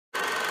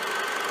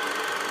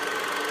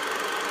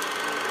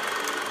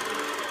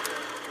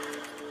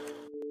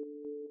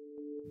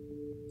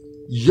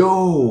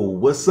Yo,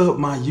 what's up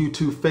my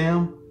YouTube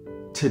fam?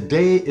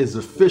 Today is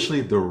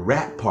officially the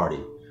wrap party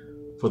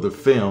for the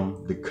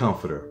film, The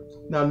Comforter.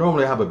 Now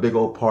normally I have a big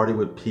old party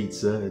with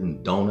pizza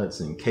and donuts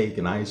and cake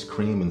and ice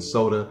cream and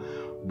soda,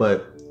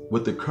 but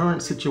with the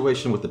current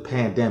situation with the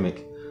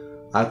pandemic,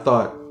 I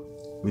thought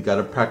we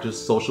gotta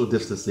practice social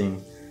distancing.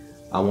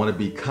 I wanna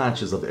be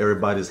conscious of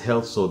everybody's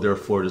health, so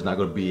therefore there's not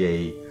gonna be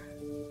a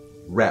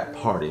wrap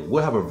party.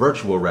 We'll have a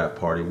virtual wrap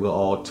party. We'll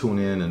all tune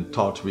in and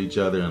talk to each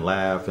other and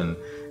laugh, and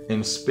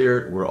in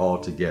spirit we're all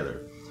together.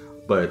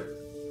 But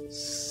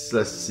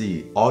let's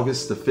see,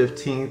 August the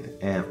 15th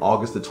and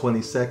August the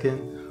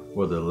 22nd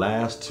were the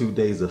last 2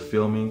 days of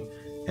filming,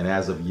 and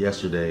as of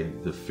yesterday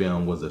the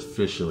film was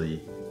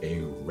officially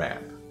a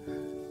wrap.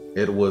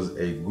 It was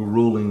a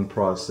grueling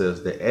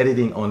process. The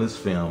editing on this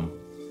film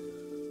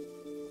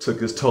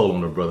took its toll on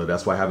the brother.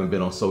 That's why I haven't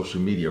been on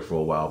social media for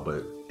a while,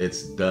 but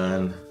it's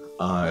done.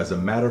 As a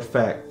matter of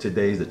fact,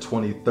 today's the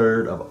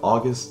 23rd of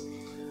August.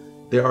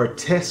 There are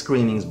test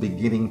screenings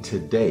beginning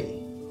today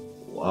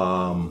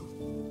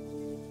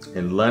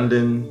in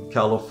London,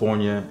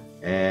 California,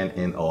 and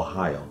in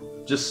Ohio.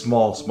 Just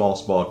small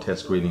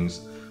test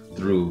screenings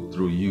through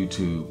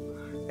YouTube,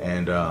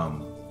 and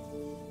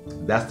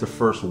that's the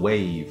first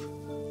wave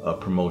of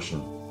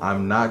promotion.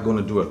 I'm not going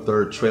to do a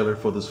third trailer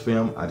for this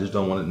film. I just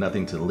don't want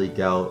nothing to leak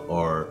out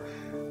or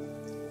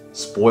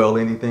spoil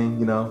anything,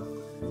 you know.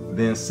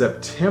 Then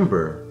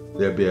September,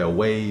 there'll be a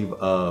wave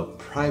of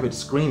private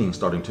screenings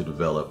starting to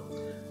develop,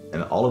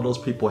 and all of those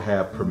people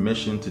have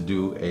permission to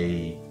do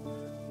a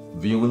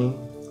viewing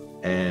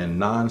and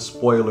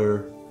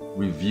non-spoiler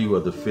review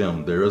of the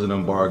film. There is an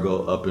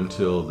embargo up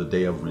until the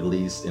day of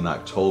release in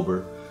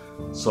October,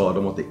 so I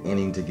don't want the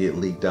ending to get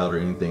leaked out or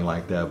anything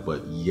like that.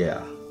 But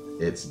yeah,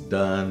 it's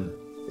done.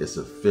 It's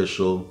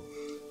official.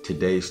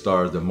 Today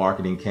starts the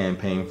marketing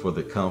campaign for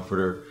The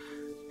Comforter,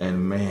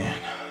 and man,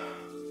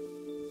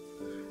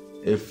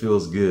 it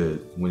feels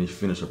good when you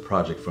finish a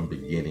project from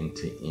beginning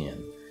to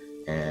end.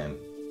 And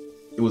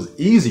it was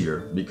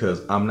easier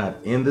because I'm not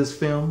in this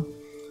film.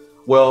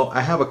 Well,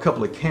 I have a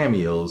couple of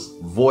cameos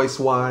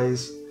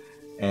voice-wise,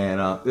 and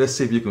let's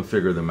see if you can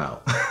figure them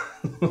out.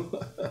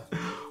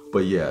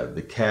 But yeah,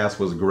 the cast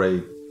was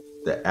great.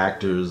 The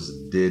actors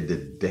did the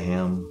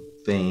damn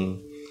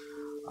thing.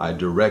 I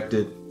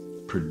directed,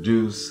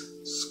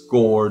 produced,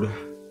 scored,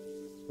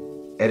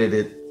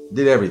 edited,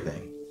 did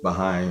everything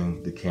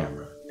behind the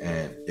camera,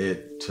 and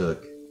it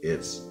took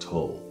its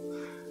toll.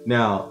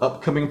 Now,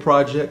 upcoming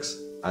projects,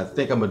 I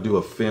think I'm gonna do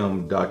a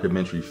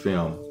documentary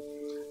film.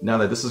 Now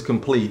that this is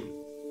complete,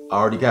 I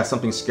already got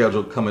something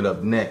scheduled coming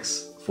up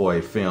next for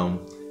a film.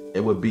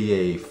 It would be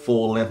a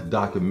full-length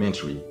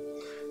documentary,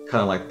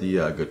 kind of like the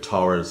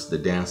guitarist, the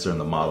dancer, and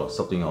the model,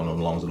 something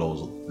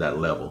along that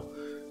level.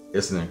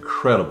 It's an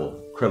incredible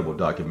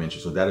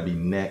documentary, so that'll be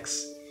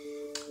next.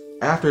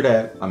 After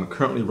that, I'm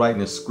currently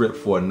writing a script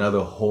for another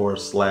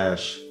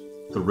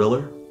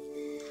horror/thriller.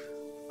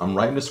 I'm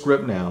writing the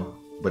script now,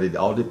 but it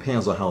all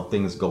depends on how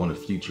things go in the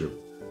future.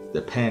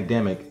 The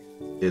pandemic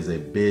is a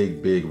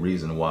big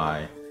reason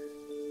why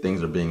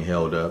things are being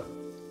held up.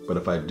 But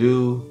if I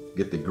do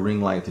get the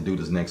green light to do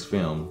this next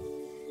film,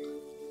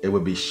 it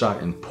would be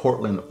shot in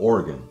Portland,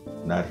 Oregon,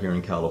 not here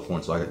in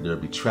California. So there'll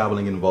be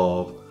traveling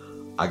involved.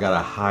 I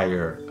gotta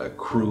hire a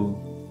crew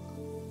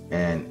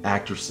and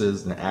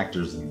actresses and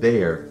actors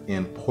there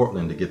in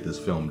Portland to get this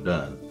film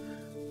done.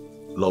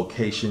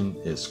 Location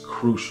is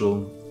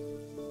crucial.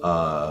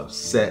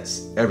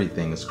 Sets,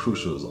 everything is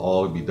crucial. It's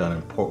all to be done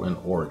in Portland,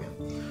 Oregon.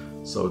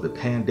 So the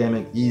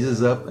pandemic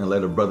eases up and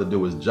let a brother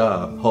do his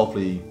job.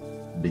 Hopefully,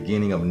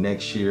 beginning of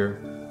next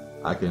year,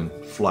 I can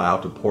fly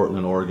out to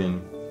Portland,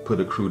 Oregon, put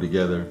a crew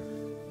together,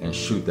 and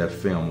shoot that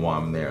film while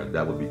I'm there.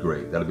 That would be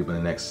great. That'll be my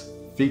next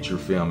feature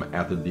film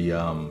after the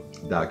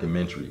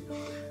documentary.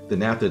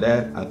 Then after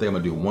that, I think I'm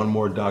gonna do one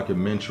more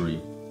documentary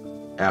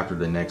after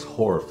the next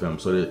horror film.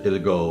 So it'll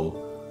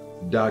go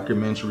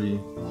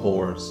documentary,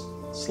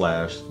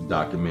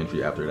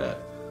 horror/documentary after that.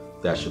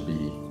 That should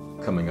be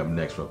coming up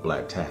next for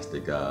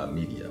Blacktastic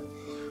Media.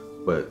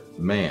 But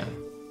man,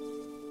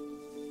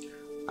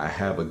 I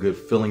have a good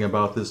feeling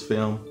about this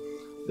film.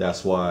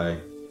 That's why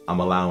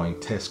I'm allowing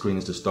test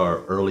screenings to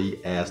start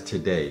early as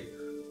today.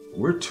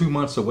 We're 2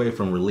 months away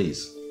from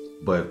release,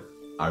 but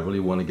I really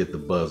want to get the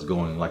buzz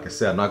going. Like I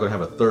said, I'm not going to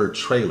have a third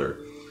trailer.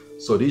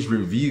 So these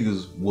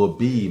reviews will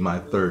be my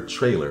third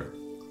trailer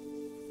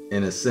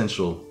and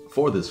essential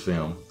for this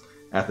film.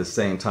 At the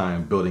same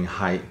time, building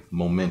hype,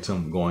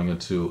 momentum going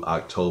into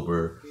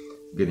October,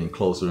 getting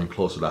closer and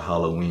closer to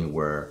Halloween,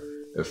 where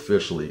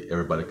officially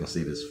everybody can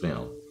see this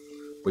film.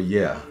 But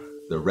yeah,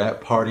 the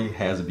wrap party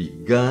has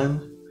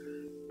begun.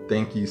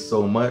 Thank you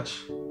so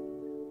much.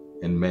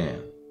 And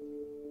man,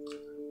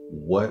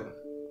 what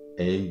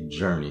a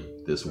journey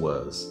this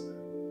was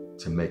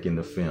to making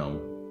the film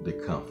The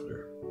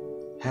Comforter.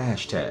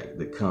 Hashtag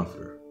The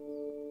Comforter.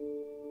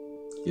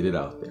 Get it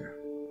out there.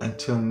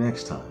 Until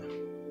next time,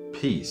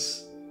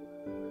 peace,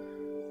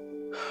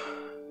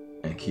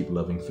 and keep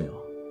loving film.